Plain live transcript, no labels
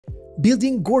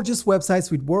Building gorgeous websites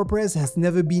with WordPress has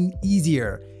never been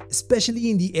easier,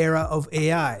 especially in the era of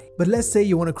AI. But let's say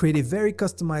you want to create a very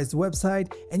customized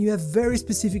website and you have very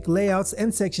specific layouts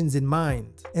and sections in mind.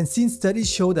 And since studies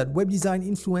show that web design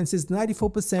influences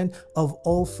 94% of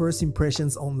all first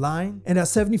impressions online, and that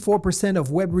 74%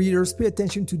 of web readers pay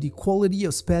attention to the quality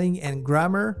of spelling and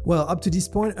grammar, well, up to this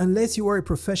point, unless you are a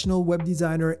professional web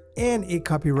designer and a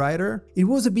copywriter, it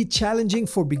was a bit challenging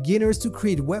for beginners to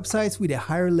create websites with a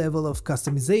higher level of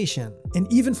customization.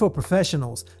 And even for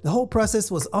professionals, the whole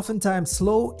process was oftentimes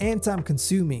slow and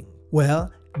time-consuming.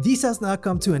 Well, this has now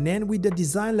come to an end with the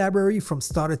design library from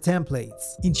Starter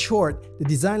Templates. In short, the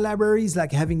design library is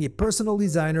like having a personal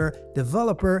designer,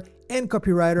 developer, and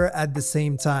copywriter at the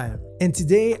same time. And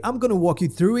today, I'm gonna walk you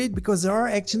through it because there are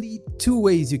actually two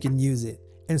ways you can use it.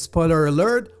 And spoiler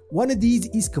alert, one of these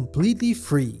is completely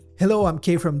free. Hello, I'm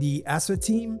Kay from the Astra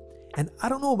team. And I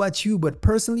don't know about you, but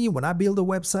personally, when I build a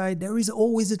website, there is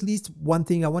always at least one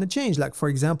thing I want to change. Like for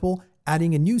example,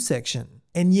 adding a new section.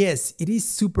 And yes, it is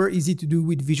super easy to do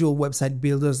with visual website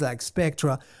builders like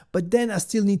Spectra, but then I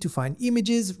still need to find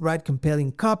images, write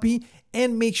compelling copy,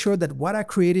 and make sure that what I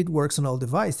created works on all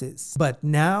devices. But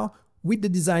now, with the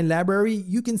design library,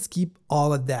 you can skip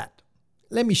all of that.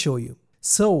 Let me show you.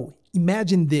 So,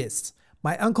 imagine this.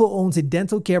 My uncle owns a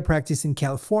dental care practice in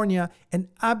California, and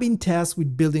I've been tasked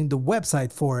with building the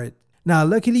website for it. Now,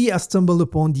 luckily, I stumbled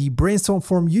upon the Brainstorm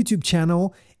YouTube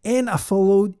channel, and I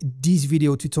followed this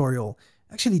video tutorial.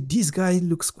 Actually, this guy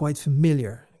looks quite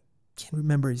familiar. Can't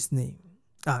remember his name.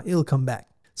 It'll come back.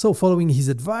 So following his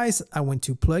advice, I went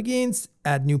to plugins,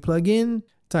 add new plugin,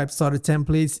 type starter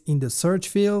templates in the search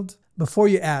field. Before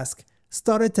you ask,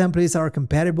 starter templates are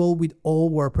compatible with all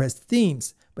WordPress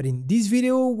themes, but in this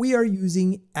video, we are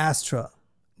using Astra.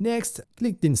 Next,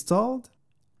 click installed,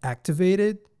 activate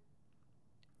it,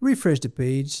 refresh the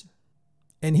page.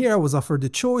 And here I was offered the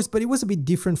choice, but it was a bit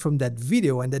different from that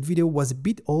video, and that video was a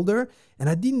bit older and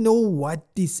I didn't know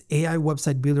what this AI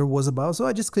website builder was about, so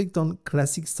I just clicked on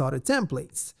classic starter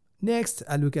templates. Next,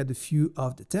 I look at a few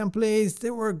of the templates. They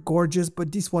were gorgeous,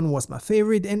 but this one was my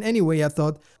favorite, and anyway, I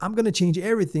thought I'm gonna change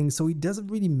everything, so it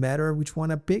doesn't really matter which one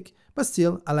I pick, but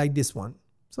still, I like this one,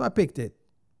 so I picked it.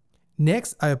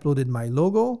 Next, I uploaded my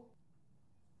logo,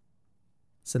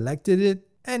 selected it,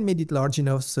 and made it large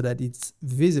enough so that it's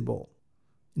visible.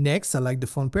 Next, I like the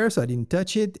font pair, so I didn't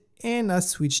touch it, and I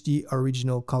switched the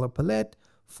original color palette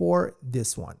for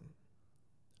this one.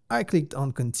 I clicked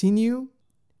on continue,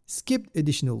 skipped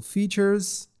additional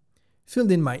features,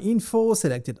 filled in my info,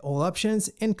 selected all options,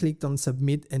 and clicked on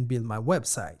submit and build my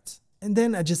website. And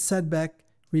then I just sat back,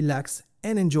 relaxed,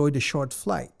 and enjoyed the short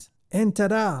flight. And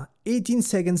ta-da! 18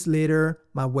 seconds later,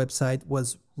 my website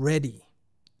was ready.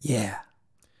 Yeah!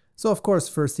 So of course,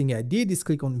 first thing I did is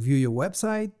click on view your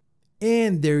website.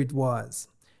 And there it was.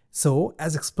 So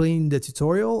as explained in the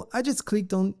tutorial, I just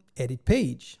clicked on edit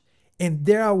page. And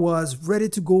there I was, ready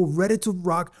to go, ready to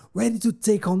rock, ready to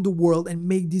take on the world and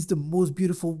make this the most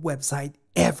beautiful website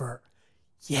ever.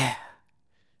 Yeah.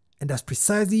 And that's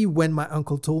precisely when my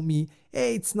uncle told me,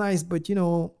 hey, it's nice, but you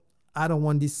know, I don't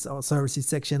want this services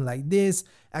section like this.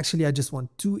 Actually, I just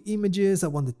want two images. I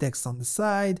want the text on the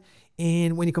side.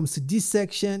 And when it comes to this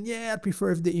section, yeah, I prefer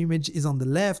if the image is on the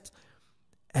left.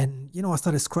 And you know, I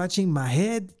started scratching my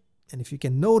head, and if you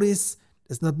can notice,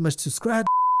 there's not much to scratch.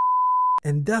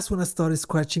 And that's when I started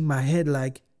scratching my head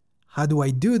like, how do I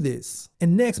do this?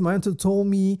 And next, my uncle told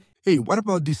me, hey, what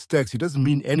about this text? It doesn't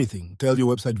mean anything. Tell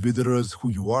your website visitors who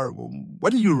you are. Why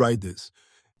did you write this?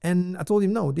 And I told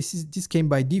him, no, this came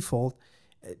by default.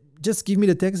 Just give me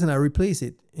the text and I replace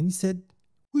it. And he said,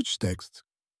 which text?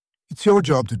 It's your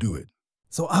job to do it.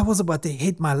 So I was about to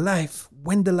hate my life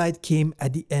when the light came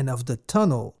at the end of the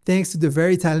tunnel, thanks to the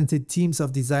very talented teams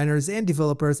of designers and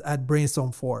developers at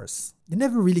Brainstorm Force. They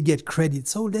never really get credit,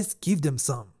 so let's give them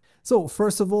some. So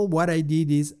first of all, what I did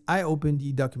is I opened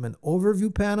the document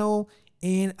overview panel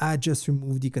and I just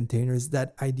removed the containers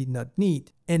that I did not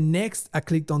need. And next, I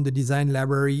clicked on the design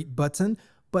library button.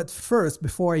 But first,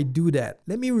 before I do that,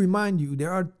 let me remind you,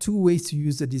 there are two ways to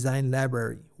use the design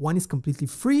library. One is completely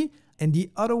free, and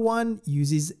the other one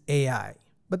uses AI,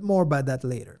 but more about that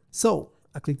later. So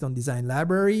I clicked on design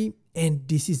library, and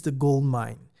this is the gold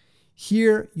mine.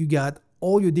 Here you got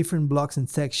all your different blocks and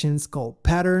sections called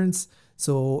patterns.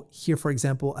 So here, for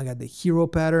example, I got the hero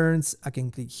patterns. I can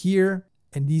click here,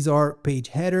 and these are page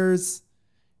headers.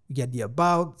 You get the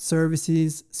about,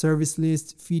 services, service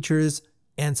list, features,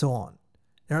 and so on.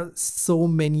 There are so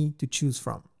many to choose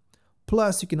from.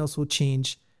 Plus, you can also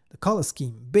change the color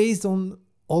scheme based on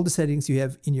all the settings you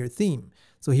have in your theme.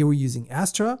 So here we're using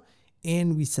Astra,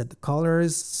 and we set the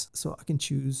colors. So I can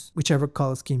choose whichever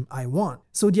color scheme I want.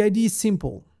 So the idea is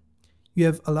simple. You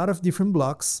have a lot of different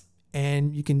blocks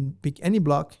and you can pick any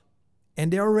block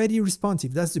and they're already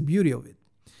responsive. That's the beauty of it.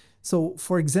 So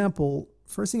for example,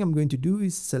 first thing I'm going to do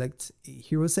is select a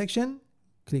hero section,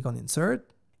 click on insert.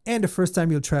 And the first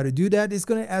time you'll try to do that, it's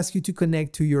going to ask you to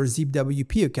connect to your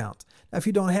ZipWP account. Now, if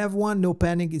you don't have one, no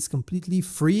panic, it's completely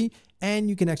free and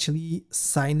you can actually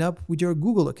sign up with your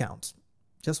Google account.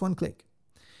 Just one click.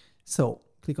 So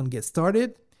click on get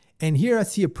started. And here I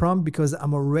see a prompt because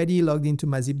I'm already logged into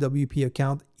my ZipWP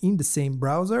account in the same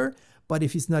browser. But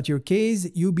if it's not your case,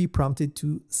 you'll be prompted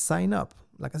to sign up.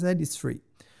 Like I said, it's free.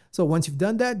 So once you've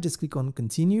done that, just click on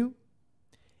continue.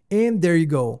 And there you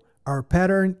go. Our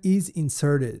pattern is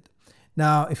inserted.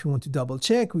 Now, if you want to double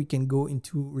check, we can go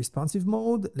into responsive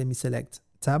mode. Let me select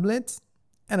tablet.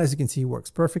 And as you can see, it works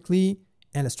perfectly.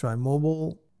 And let's try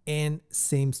mobile and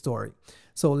same story.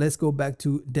 So let's go back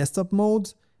to desktop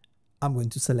mode. I'm going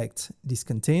to select this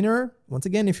container. Once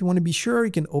again, if you want to be sure,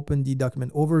 you can open the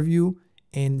document overview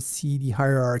and see the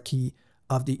hierarchy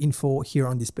of the info here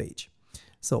on this page.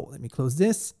 So let me close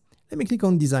this. Let me click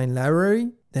on design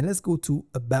library. Then let's go to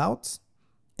about.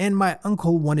 And my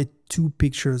uncle wanted 2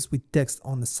 pictures with text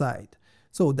on the side.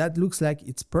 So that looks like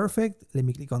it's perfect. Let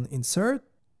me click on insert.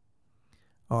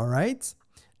 All right.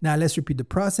 Now let's repeat the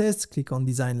process. Click on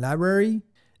design library.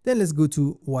 Then let's go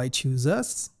to why choose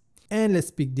us. And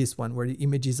let's pick this one where the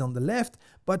image is on the left.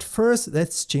 But first,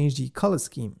 let's change the color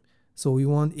scheme. So we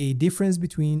want a difference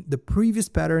between the previous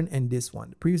pattern and this one.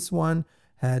 The previous one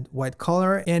had white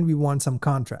color and we want some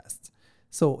contrast.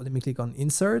 So let me click on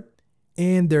insert.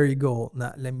 And there you go.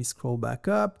 Now let me scroll back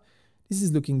up. This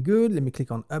is looking good. Let me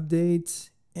click on update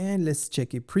and let's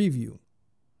check a preview.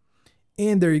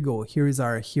 And there you go. Here is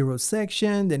our hero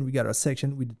section. Then we got our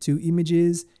section with the 2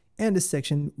 images and the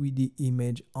section with the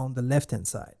image on the left-hand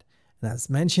side. And as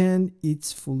mentioned,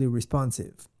 it's fully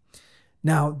responsive.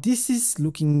 Now this is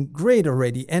looking great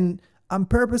already. And I'm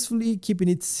purposefully keeping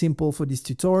it simple for this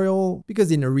tutorial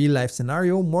because in a real life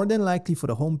scenario, more than likely for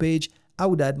the homepage, I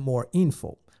would add more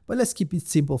info. But let's keep it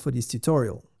simple for this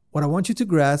tutorial. What I want you to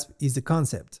grasp is the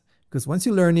concept, because once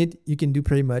you learn it, you can do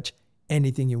pretty much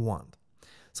anything you want.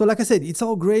 So like I said, it's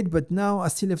all great, but now I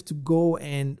still have to go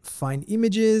and find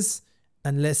images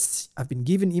unless I've been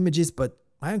given images, but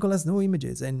my uncle has no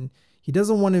images and he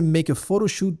doesn't want to make a photo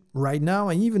shoot right now.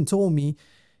 And he even told me,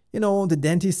 you know, the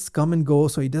dentists come and go,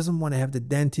 so he doesn't want to have the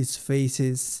dentist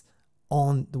faces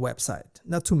on the website.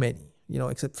 Not too many, you know,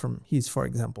 except from his, for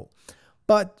example.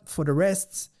 But for the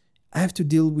rest, I have to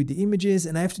deal with the images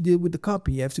and I have to deal with the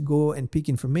copy. I have to go and pick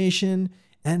information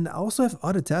and I also have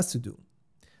other tasks to do.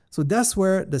 So that's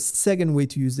where the second way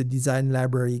to use the design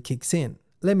library kicks in.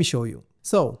 Let me show you.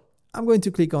 So I'm going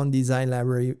to click on design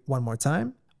library one more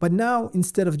time. But now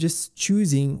instead of just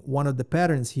choosing one of the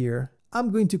patterns here,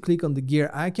 I'm going to click on the gear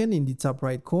icon in the top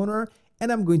right corner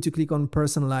and I'm going to click on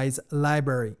personalize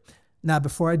library. Now,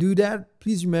 before I do that,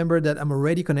 please remember that I'm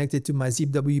already connected to my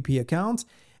ZipWP account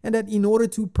and that in order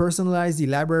to personalize the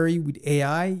library with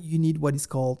AI, you need what is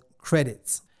called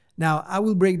credits. Now, I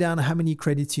will break down how many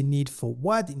credits you need for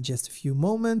what in just a few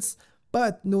moments,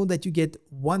 but know that you get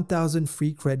 1,000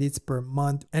 free credits per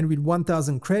month. And with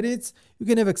 1,000 credits, you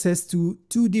can have access to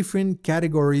 2 different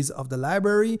categories of the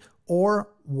library or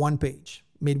 1 page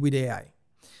made with AI.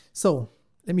 So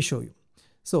let me show you.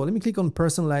 So let me click on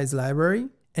personalize library.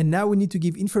 And now we need to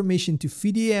give information to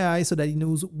feed the AI so that it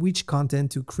knows which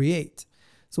content to create.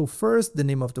 So first, the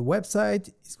name of the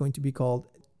website is going to be called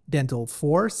Dental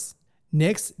Force.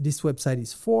 Next, this website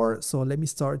is for, so let me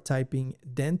start typing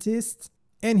dentist.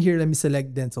 And here, let me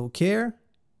select dental care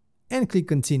and click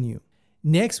continue.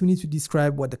 Next, we need to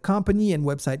describe what the company and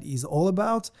website is all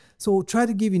about. So try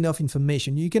to give enough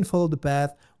information. You can follow the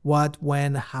path, what,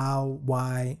 when, how,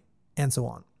 why, and so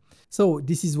on. So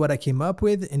this is what I came up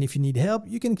with. And if you need help,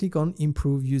 you can click on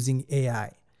improve using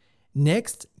AI.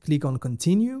 Next, click on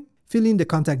continue. Fill in the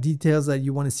contact details that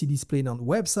you want to see displayed on the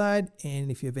website.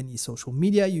 And if you have any social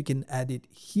media, you can add it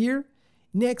here.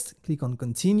 Next, click on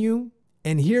continue.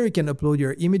 And here you can upload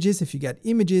your images if you got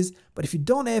images. But if you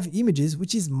don't have images,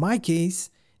 which is my case,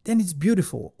 then it's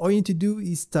beautiful. All you need to do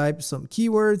is type some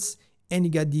keywords and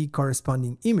you got the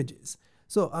corresponding images.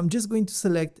 So I'm just going to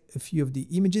select a few of the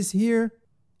images here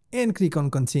and click on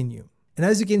continue. And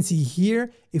as you can see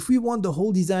here, if we want the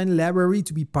whole design library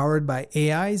to be powered by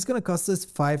AI, it's going to cost us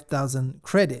 5,000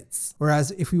 credits.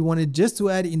 Whereas if we wanted just to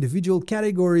add individual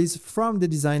categories from the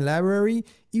design library,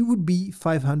 it would be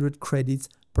 500 credits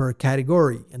per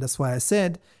category. And that's why I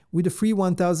said with the free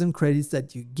 1,000 credits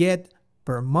that you get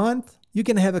per month, you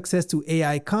can have access to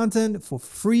AI content for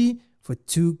free for for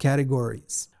 2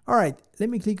 categories. All right, let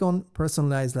me click on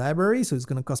personalized library. So it's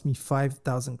going to cost me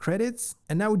 5,000 credits.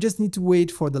 And now we just need to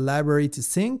wait for the library to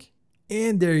sync.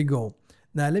 And there you go.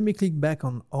 Now let me click back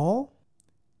on all.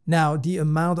 Now the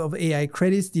amount of AI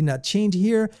credits did not change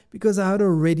here because I had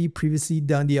already previously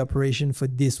done the operation for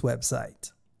this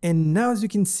website. And now as you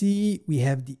can see, we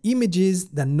have the images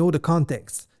that know the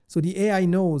context. So the AI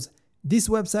knows this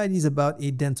website is about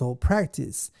a dental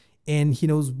practice and he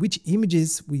knows which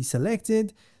images we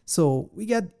selected. So we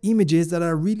got images that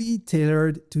are really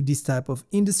tailored to this type of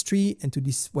industry and to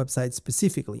this website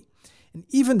specifically. And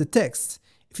even the text,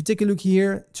 if you take a look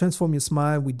here, transform your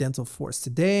smile with dental force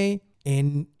today.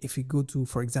 And if you go to,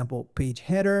 for example, page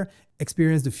header,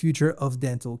 experience the future of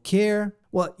dental care.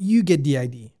 Well, you get the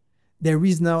idea. There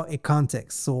is now a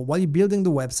context. So while you're building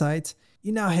the website,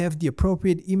 you now have the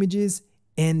appropriate images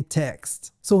and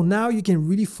text. So now you can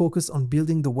really focus on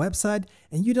building the website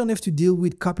and you don't have to deal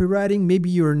with copywriting. Maybe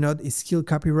you're not a skilled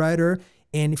copywriter.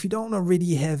 And if you don't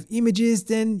already have images,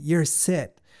 then you're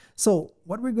set. So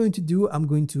what we're going to do, I'm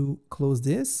going to close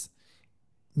this,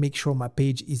 make sure my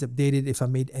page is updated if I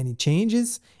made any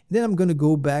changes. Then I'm going to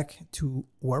go back to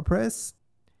WordPress,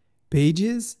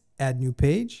 pages, add new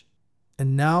page.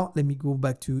 And now let me go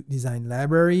back to design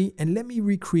library and let me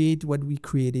recreate what we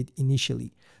created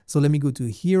initially. So let me go to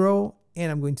hero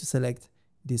and I'm going to select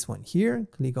this one here,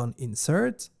 click on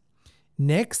insert,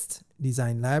 next,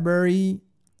 design library,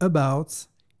 about,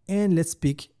 and let's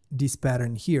pick this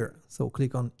pattern here. So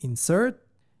click on insert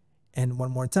and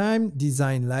one more time,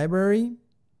 design library.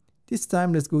 This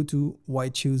time let's go to why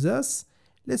choose us.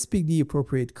 Let's pick the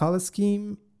appropriate color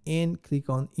scheme and click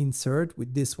on insert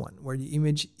with this one where the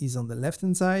image is on the left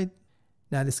hand side.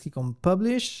 Now let's click on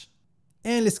publish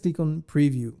and let's click on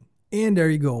preview. And there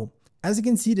you go. As you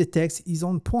can see, the text is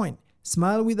on point.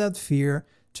 Smile without fear.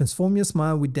 Transform your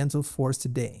smile with dental force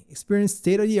today. Experience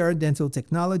state-of-the-art dental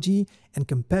technology and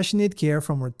compassionate care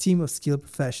from our team of skilled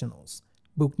professionals.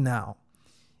 Book now.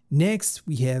 Next,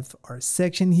 we have our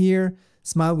section here.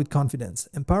 Smile with confidence.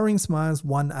 Empowering smiles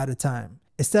one at a time.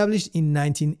 Established in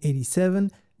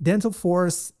 1987. Dental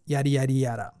force, yada, yada,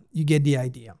 yada. You get the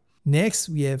idea. Next,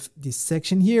 we have this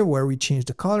section here where we change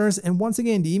the colors. And once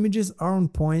again, the images are on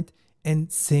point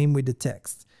and same with the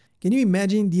text. Can you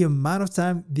imagine the amount of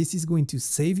time this is going to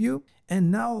save you? And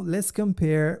now let's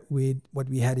compare with what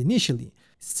we had initially.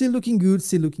 Still looking good,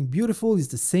 still looking beautiful. It's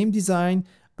the same design,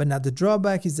 but now the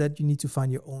drawback is that you need to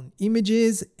find your own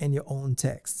images and your own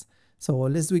text. So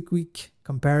let's do a quick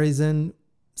comparison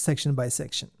section by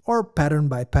section or pattern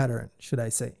by pattern, should I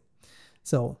say.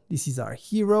 So this is our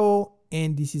hero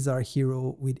and this is our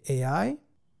hero with AI.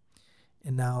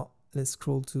 And now let's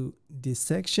scroll to this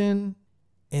section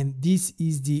and this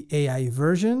is the AI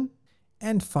version.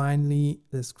 And finally,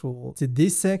 let's scroll to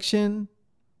this section.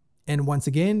 And once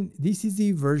again, this is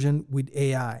the version with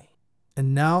AI.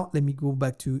 And now let me go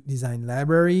back to design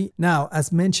library. Now,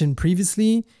 as mentioned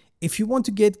previously, if you want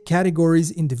to get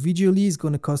categories individually, it's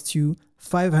going to cost you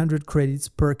 500 credits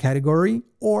per category,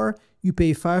 or you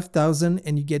pay 5,000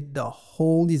 and you get the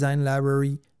whole design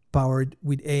library powered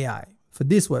with AI for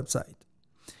this website.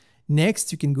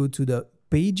 Next, you can go to the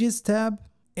pages tab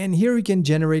and here you can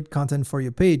generate content for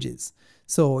your pages.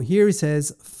 So here it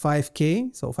says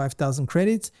 5K, so 5,000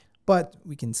 credits, but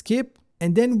we can skip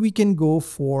and then we can go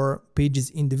for pages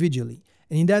individually.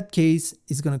 And in that case,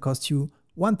 it's going to cost you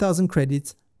 1,000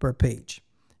 credits per page.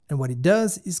 And what it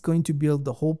does is going to build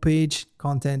the whole page,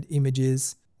 content,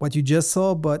 images, what you just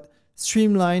saw, but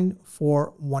streamlined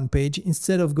for one page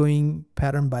instead of going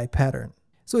pattern by pattern.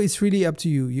 So it's really up to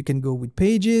you. You can go with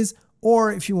pages,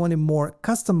 or if you want a more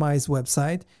customized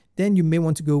website, then you may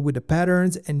want to go with the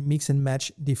patterns and mix and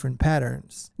match different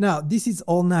patterns. Now, this is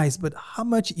all nice, but how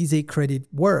much is a credit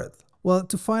worth? Well,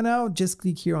 to find out, just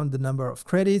click here on the number of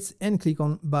credits and click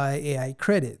on buy AI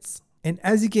credits. And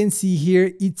as you can see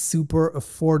here, it's super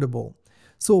affordable.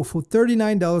 So for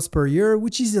 $39 per year,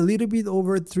 which is a little bit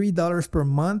over $3 per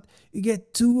month, you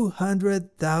get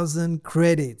 200,000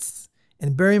 credits.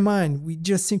 And bear in mind, we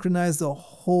just synchronized the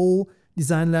whole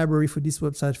design library for this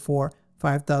website for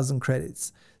 5,000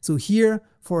 credits. So here,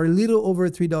 for a little over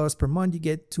 $3 per month, you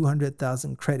get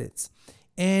 200,000 credits.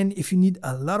 And if you need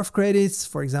a lot of credits,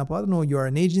 for example, I don't know, you're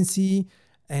an agency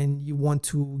and you want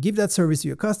to give that service to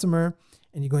your customer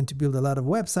and you're going to build a lot of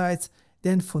websites,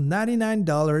 then for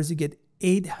 $99, you get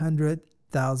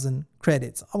 800,000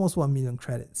 credits, almost 1 million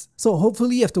credits. So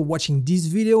hopefully after watching this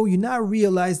video, you now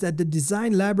realize that the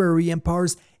design library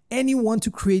empowers anyone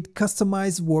to create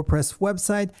customized WordPress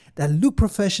website that look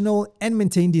professional and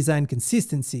maintain design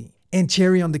consistency. And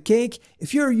cherry on the cake,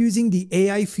 if you're using the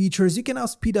AI features, you can now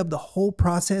speed up the whole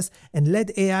process and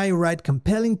let AI write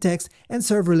compelling text and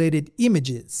serve related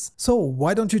images. So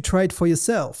why don't you try it for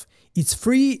yourself? It's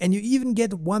free and you even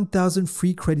get 1,000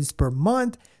 free credits per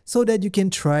month so that you can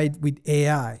try it with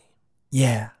AI.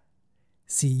 Yeah.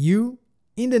 See you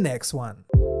in the next one.